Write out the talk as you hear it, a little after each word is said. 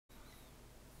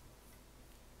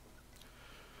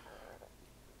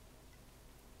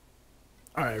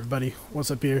Alright everybody, what's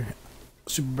up here?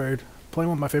 Superbird, playing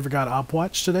with my favorite god Au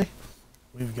Puch today.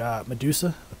 We've got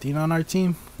Medusa, Athena on our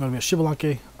team. We're going to be a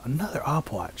Shivalanke, another Au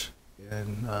Puch,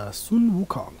 and Sun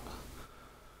Wukong.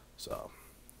 So,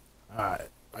 alright,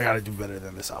 I gotta do better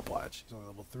than this Au Puch. He's only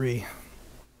level 3.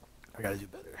 I gotta do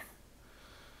better.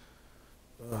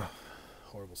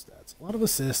 Horrible stats. A lot of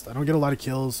assists. I don't get a lot of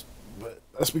kills, but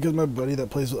that's because my buddy that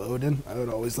plays with Odin, I would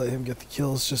always let him get the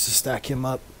kills just to stack him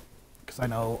up. Because I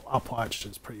know Au Puch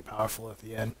is pretty powerful at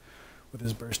the end with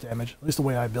his burst damage. At least the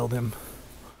way I build him.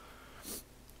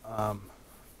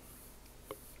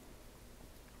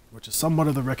 Which is somewhat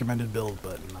of the recommended build,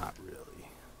 but not really.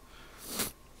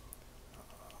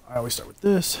 I always start with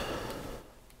this.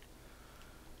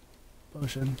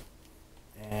 Potion.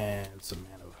 And some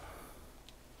mana.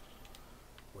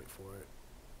 Wait for it.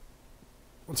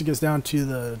 Once it gets down to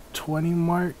the 20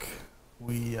 mark,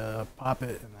 we pop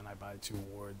it, and then I buy 2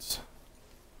 wards.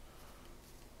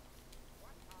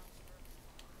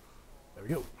 There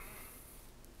we go.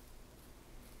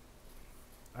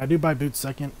 I do buy boots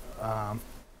second,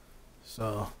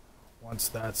 so once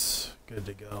that's good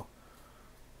to go,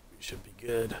 we should be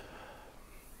good.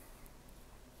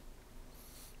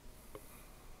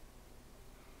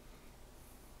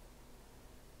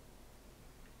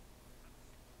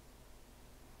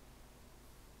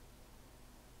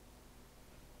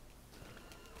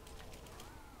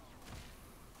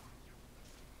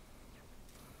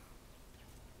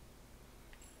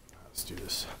 Let's do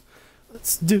this.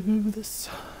 Let's do this.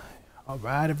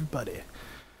 Alright, everybody.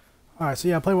 Alright, so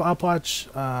yeah, I play with Au Puch.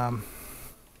 Alright,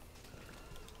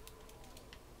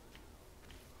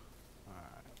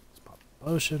 let's pop the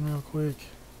potion real quick.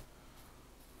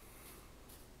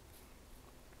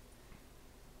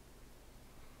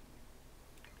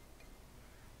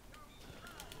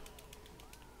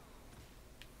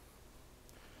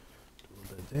 Do a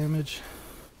little bit of damage.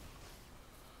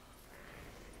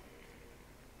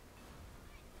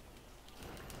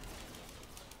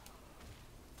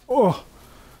 Oh!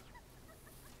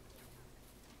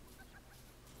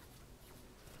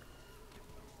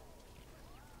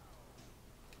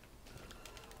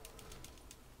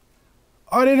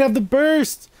 Oh, I didn't have the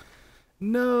burst!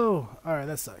 No! Alright,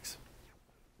 that sucks.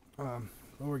 But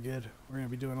we're good. We're gonna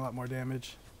be doing a lot more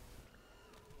damage.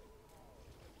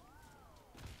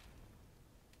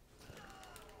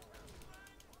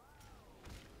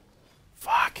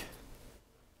 Fuck!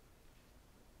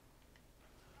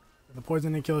 The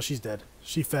poison didn't kill her, she's dead.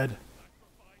 She fed.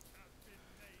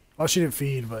 Well, she didn't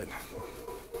feed, but...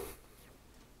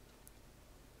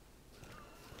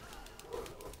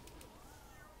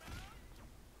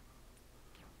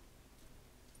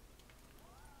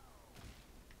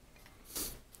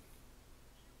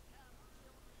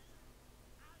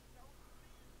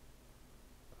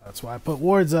 That's why I put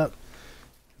wards up.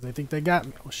 Because they think they got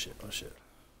me. Oh shit, oh shit.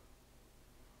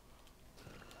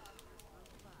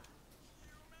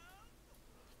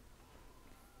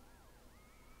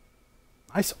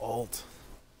 Nice ult.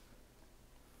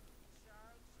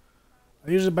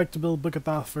 I usually like to build Book of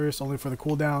Thoth first, only for the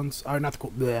cooldowns. Or not the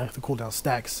the cooldown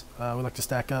stacks. We like to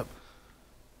stack up.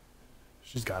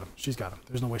 She's got him. She's got him.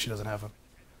 There's no way she doesn't have him.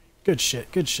 Good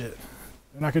shit. Good shit.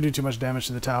 They're not gonna do too much damage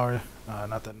to the tower.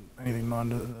 Not that anything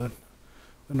beyond the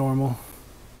normal.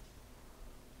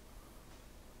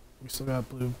 We still got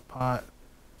blue pot.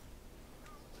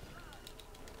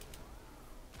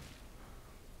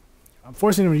 I'm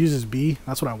forcing him to use his B.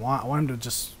 That's what I want. I want him to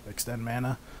just extend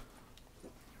mana.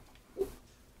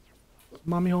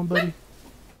 Mommy home, buddy?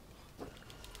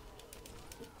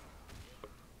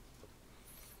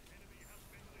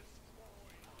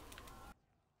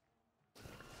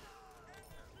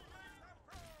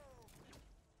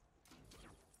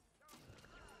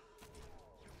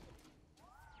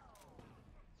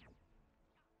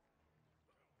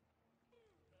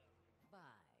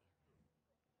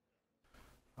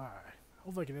 Alright.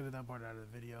 Hopefully I can edit that part out of the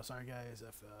video. Sorry guys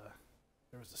if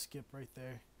there was a skip right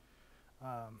there.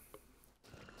 I'm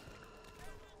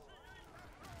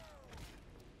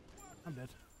dead.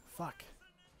 Fuck.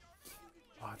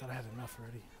 Oh, I thought I had enough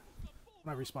already.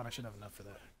 When I respawn, I should have enough for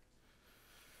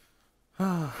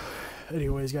that.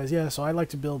 Anyways, guys, yeah, so I like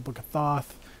to build Book of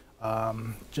Thoth,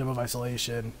 Gem of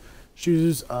Isolation,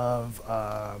 Shoes of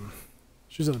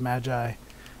the Magi,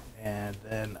 and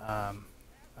then I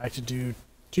like to do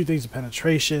 2 things of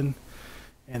penetration,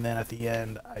 and then at the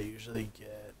end I usually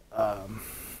get oh,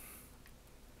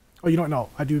 you don't know,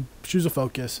 I do Shoes of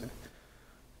Focus,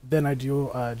 then I do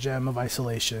Gem of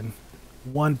Isolation,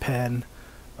 1 pen,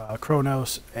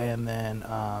 Chronos, and then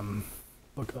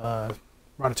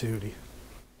Ratatouille.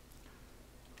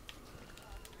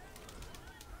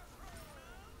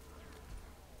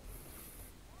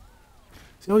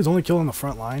 See how he's only killing the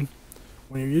front line?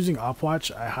 When you're using Au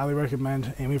Puch, I highly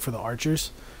recommend aiming for the archers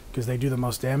because they do the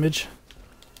most damage.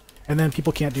 And then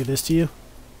people can't do this to you.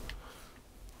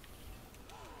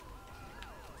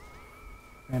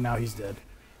 And now he's dead.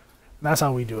 That's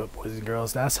how we do it, boys and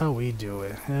girls. That's how we do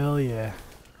it. Hell yeah.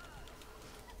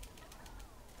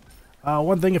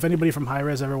 One thing, if anybody from High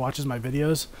Res ever watches my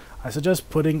videos, I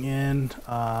suggest putting in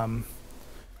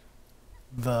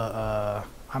the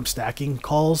I'm stacking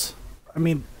calls. I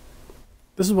mean,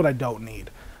 this is what I don't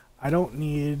need. I don't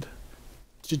need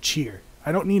to cheer.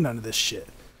 I don't need none of this shit.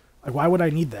 Like, why would I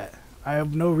need that? I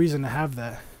have no reason to have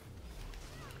that.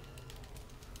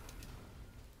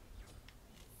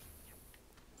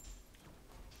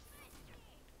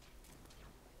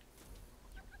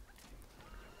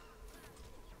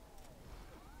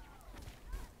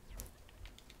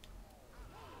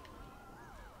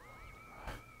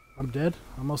 I'm dead.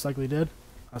 I'm most likely dead.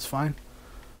 That's fine.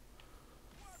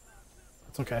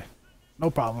 That's okay. No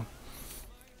problem.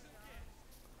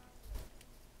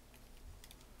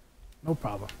 No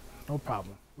problem. No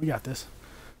problem. We got this.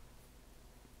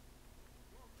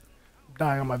 I'm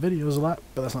dying on my videos a lot,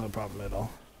 but that's not a problem at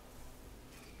all.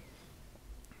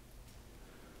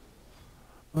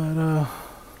 But,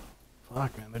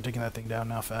 fuck, man. They're taking that thing down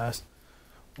now fast.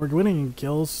 We're winning in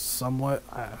kills somewhat.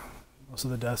 Most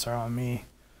of the deaths are on me.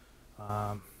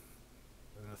 And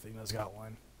the thing has got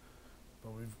one.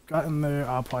 But we've gotten the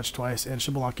Au Puch twice, and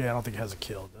Shibalanke I don't think has a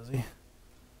kill, does he?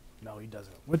 No, he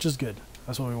doesn't, which is good.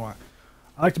 That's what we want.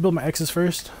 I like to build my X's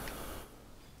first.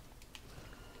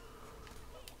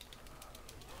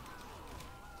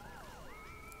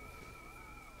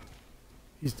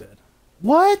 He's dead.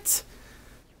 What?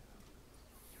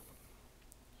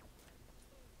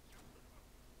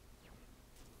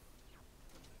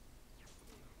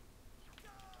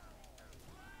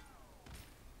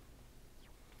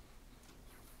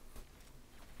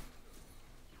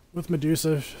 With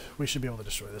Medusa, we should be able to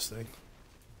destroy this thing.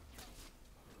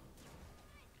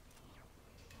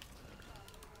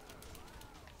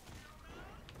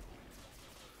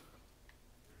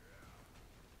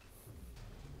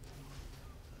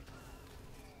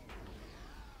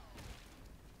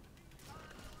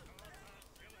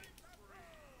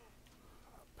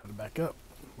 Put it back up.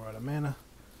 We're out of mana.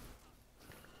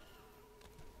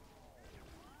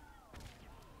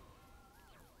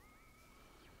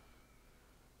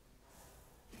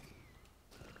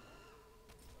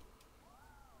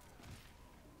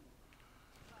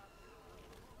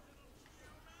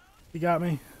 He got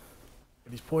me.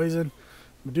 But he's poisoned.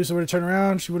 Medusa were to turn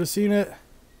around, she would have seen it.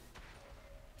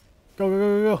 Go, go,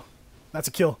 go, go, go. That's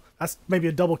a kill. That's maybe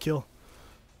a double kill.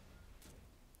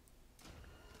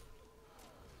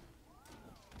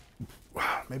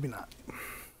 Maybe not.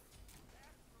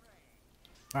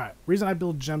 Alright, reason I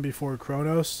build Gem before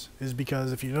Chronos is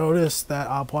because if you notice that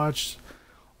Au Puch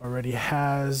already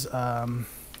has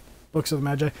Books of the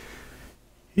Magi.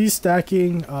 He's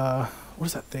stacking, what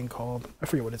is that thing called? I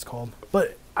forget what it's called.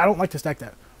 But I don't like to stack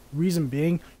that. Reason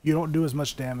being, you don't do as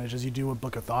much damage as you do with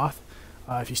Book of Thoth.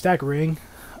 If you stack Ring,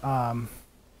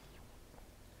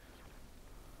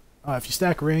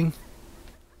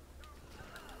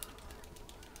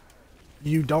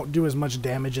 you don't do as much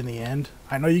damage in the end.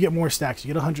 I know you get more stacks. You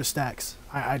get 100 stacks.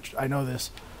 I know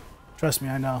this. Trust me,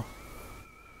 I know.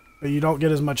 But you don't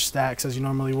get as much stacks as you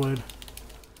normally would.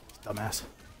 Dumbass.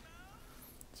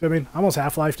 So I mean, I almost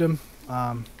half-lifed him.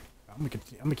 I'm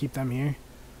gonna keep them here.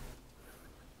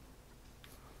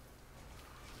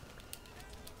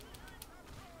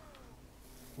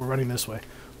 We're running this way.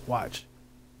 Watch.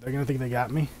 They're gonna think they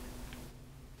got me.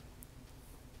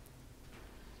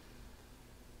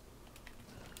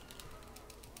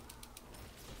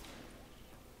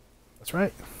 That's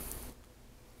right.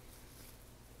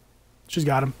 She's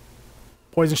got him.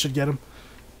 Poison should get him.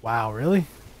 Wow, really?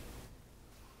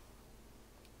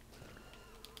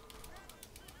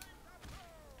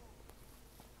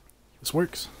 This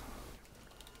works.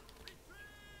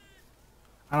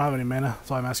 I don't have any mana,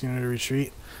 so I'm asking her to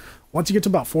retreat. Once you get to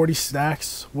about 40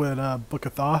 stacks with Book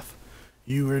of Thoth,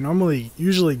 you are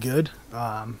usually good.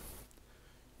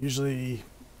 Usually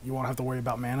you won't have to worry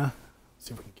about mana. Let's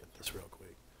see if we can get this real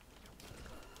quick.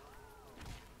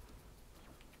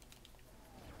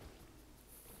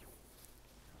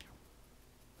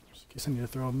 Just in case I need to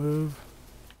throw a move.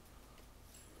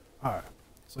 Alright,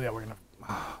 so yeah, we're gonna...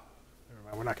 never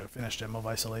mind, we're not gonna finish Gem of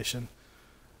Isolation.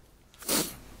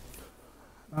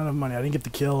 Not enough money. I didn't get the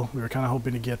kill. We were kind of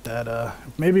hoping to get that.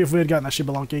 Maybe if we had gotten that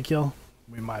Shibalanke kill,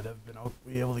 we might have been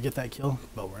able to get that kill,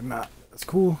 but we're not. That's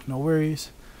cool. No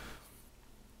worries.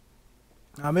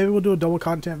 Maybe we'll do a double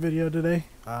content video today.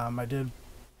 I did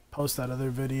post that other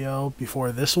video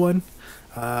before this one.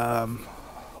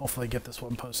 Hopefully get this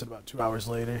one posted about 2 hours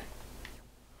later.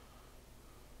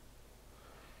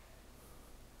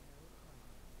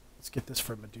 Let's get this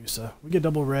for Medusa. We get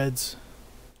double reds.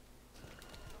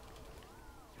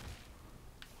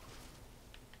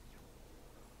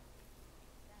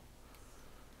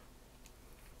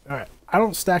 Alright, I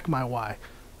don't stack my Y.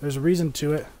 There's a reason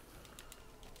to it.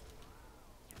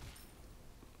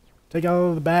 Take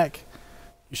out the back.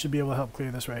 You should be able to help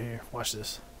clear this right here. Watch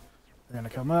this. They're going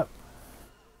to come up.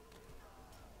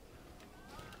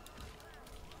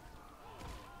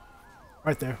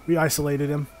 Right there. We isolated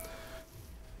him.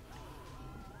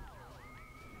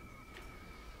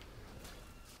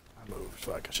 I moved.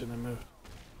 Fuck, I shouldn't have moved.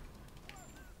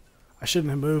 I shouldn't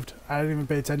have moved. I didn't even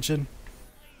pay attention.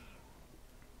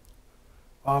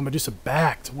 Oh, Medusa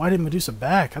backed. Why did Medusa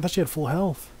back? I thought she had full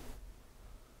health.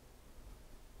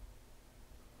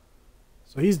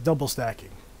 So he's double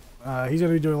stacking. He's going to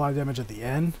be doing a lot of damage at the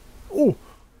end. Ooh!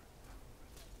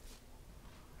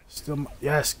 Still,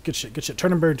 yes, good shit, good shit.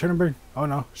 Turn and burn, turn and burn. Oh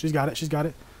no, she's got it, she's got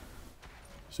it.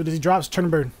 So does he drops, turn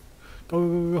and burn. Go, go,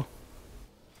 go, go.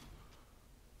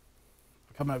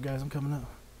 I'm coming up, guys, I'm coming up.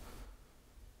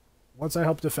 Once I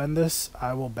help defend this,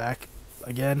 I will back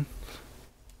again.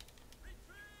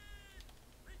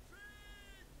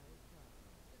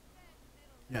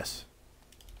 Yes.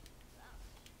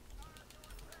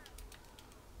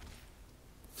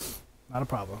 Not a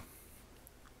problem.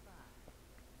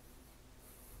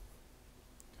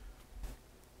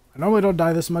 I normally don't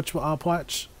die this much with Au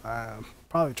Puch. I'm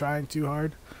probably trying too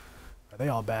hard. Are they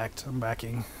all backed? I'm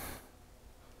backing.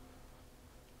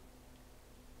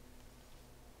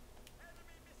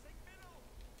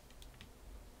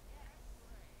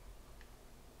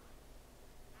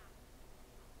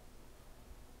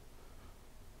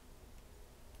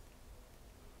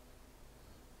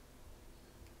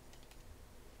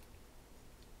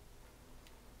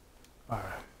 Alright.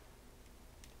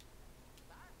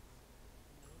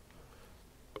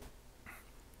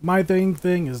 My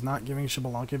thing is not giving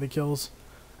Xbalanque the kills,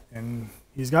 and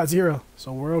he's got 0,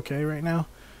 so we're okay right now.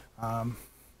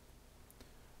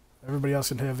 Everybody else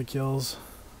can have the kills.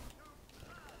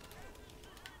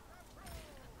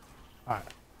 Alright.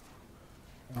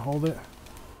 Gonna hold it.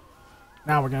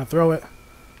 Now we're gonna throw it.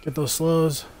 Get those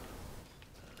slows.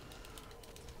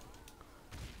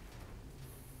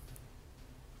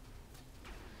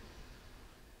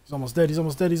 He's almost dead, he's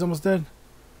almost dead, he's almost dead.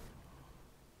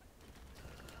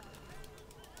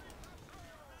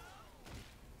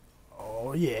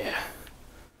 Oh yeah.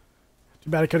 Too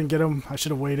bad I couldn't get him. I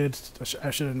should have waited.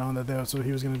 I should have known that that's what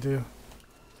he was going to do.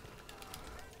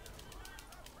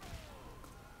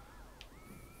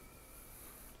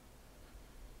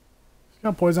 He's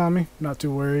got poison on me. Not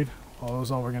too worried. Oh,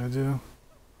 that's all we're going to do.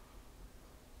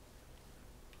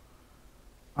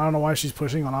 I don't know why she's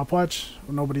pushing on Au Puch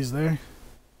when nobody's there.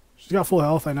 She's got full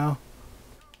health, I know.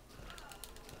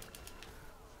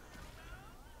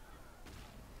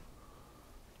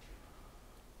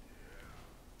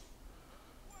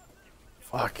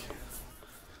 Fuck. I'm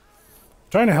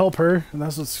trying to help her, and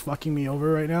that's what's fucking me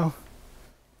over right now.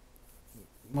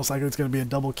 Most likely it's going to be a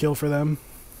double kill for them.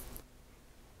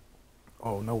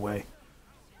 Oh, no way.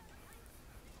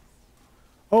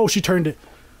 Oh, she turned it.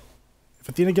 If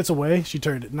Athena gets away, she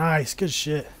turned it. Nice. Good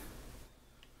shit.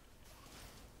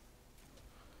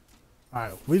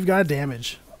 Alright, we've got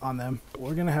damage on them.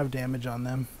 We're going to have damage on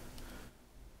them.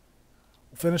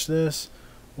 We'll finish this.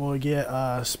 We'll get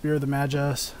Spear of the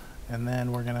Magus. And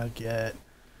then we're going to get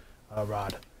a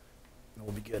Rod. And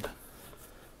we'll be good.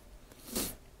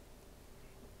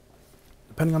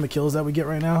 Depending on the kills that we get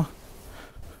right now.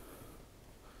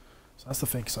 So that's the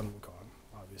fake Sun Wukong,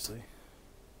 obviously.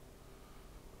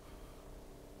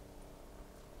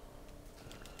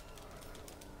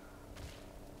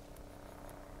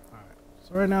 Alright.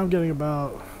 So right now I'm getting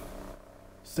about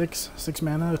 6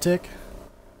 mana a tick.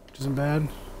 Which isn't bad.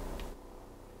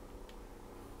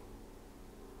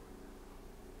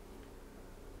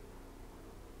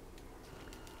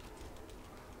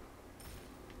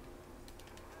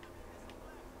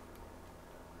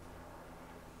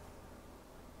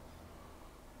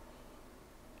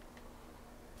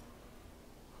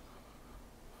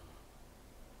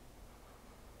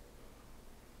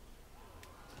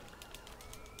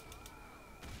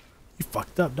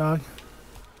 Fucked up, dog.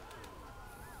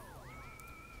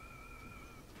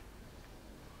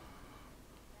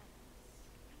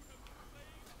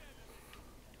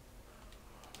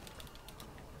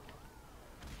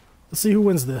 Let's see who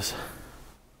wins this.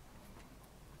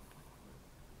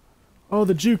 Oh,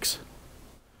 the jukes.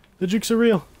 The jukes are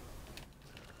real.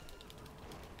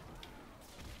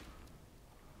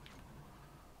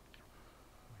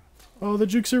 Oh, the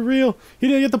jukes are real. He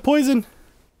didn't get the poison.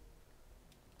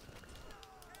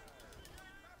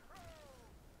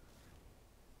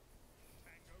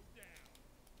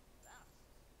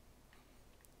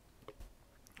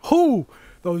 Oh,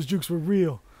 those jukes were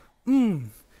real.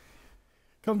 Come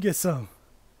get some.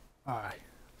 Alright.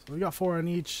 So we got 4 on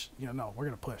each. No, we're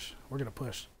going to push. We're going to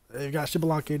push. They've got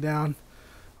Shibalanke down.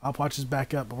 Au Puch is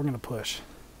back up, but we're going to push.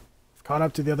 Caught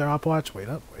up to the other Au Puch. Wait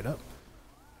up, wait up.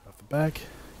 Off the back.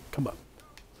 Come up.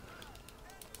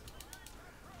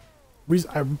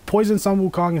 I poisoned Sun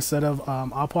Wukong instead of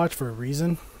Au Puch for a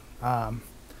reason. I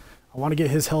want to get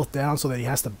his health down so that he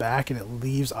has to back and it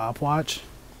leaves Au Puch.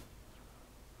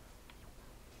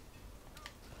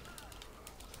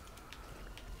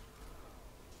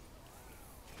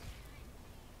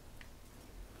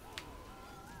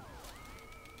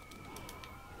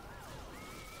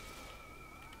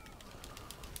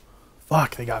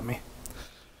 Fuck, they got me.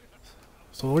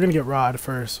 So we're gonna get Rod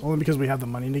first, only because we have the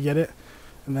money to get it.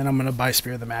 And then I'm gonna buy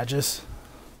Spear of the Magus.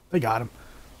 They got him.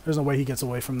 There's no way he gets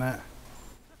away from that.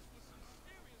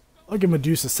 Look at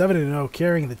Medusa, 7-0,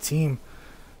 carrying the team.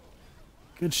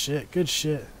 Good shit, good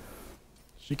shit.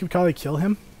 She could probably kill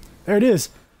him. There it is.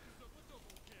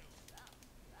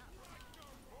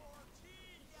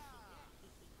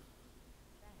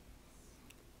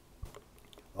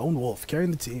 Lone Wolf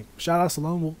carrying the team. Shout out to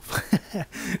Lone Wolf.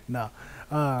 No.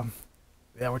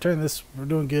 Yeah, we're turning this. We're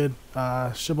doing good.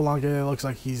 Shibalanke looks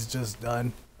like he's just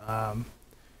done.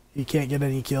 He can't get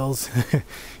any kills.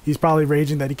 He's probably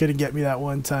raging that he couldn't get me that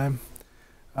one time.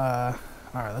 Alright,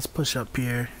 let's push up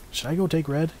here. Should I go take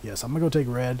red? Yes, I'm gonna go take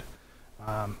red.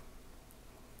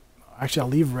 Actually, I'll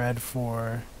leave red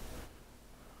for...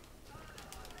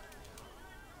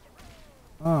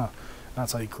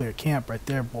 That's how you clear camp right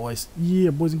there, boys.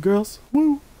 Yeah, boys and girls.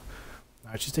 Woo!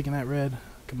 Alright, she's taking that red.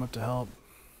 Come up to help.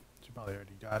 She probably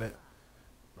already got it.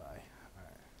 Bye.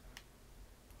 Alright.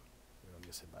 We don't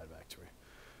just hit bye back to her.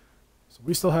 So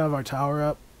we still have our tower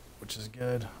up, which is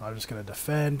good. I'm just going to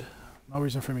defend. No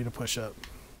reason for me to push up.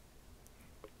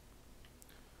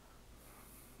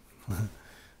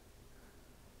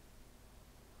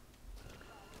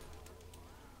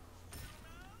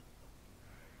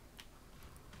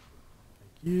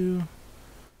 Thank you.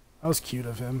 That was cute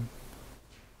of him.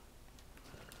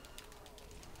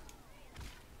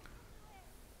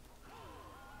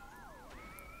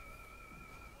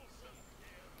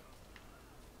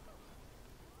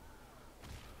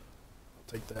 I'll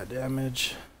take that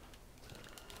damage.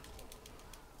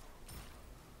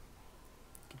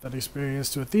 Get that experience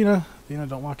to Athena. Athena,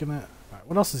 don't walk in that. Alright,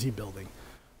 what else is he building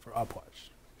for Au Puch?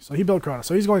 So he built Chrono.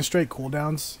 So he's going straight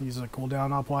cooldowns. He's a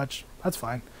cooldown Au Puch. That's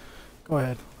fine. Go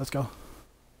ahead. Let's go.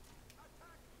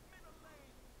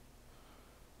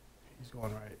 He's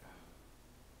going right.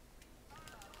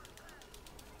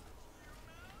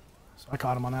 So I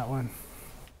caught him on that one.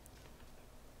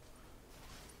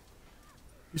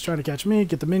 He's trying to catch me.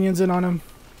 Get the minions in on him.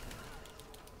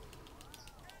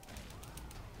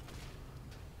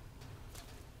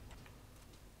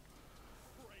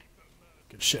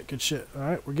 Good shit. Good shit.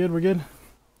 Alright, we're good. We're good.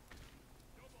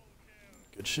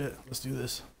 Good shit. Let's do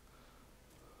this.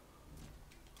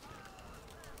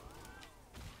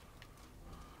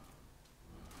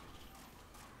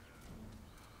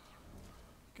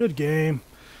 Good game.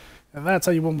 And that's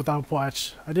how you win without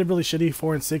Puch. I did really shitty,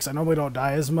 4 and 6. I normally don't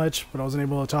die as much, but I wasn't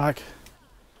able to talk.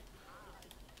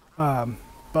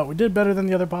 But we did better than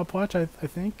the other Pop Puch, I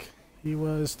think. He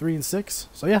was 3 and 6.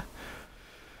 So yeah.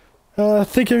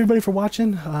 Thank you everybody for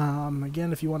watching.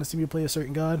 Again, if you want to see me play a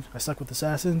certain god, I suck with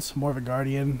assassins. More of a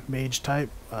guardian, mage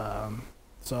type.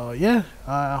 So yeah,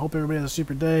 I hope everybody has a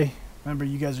super day. Remember,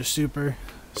 you guys are super.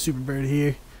 Super bird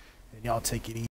here. And y'all take it easy.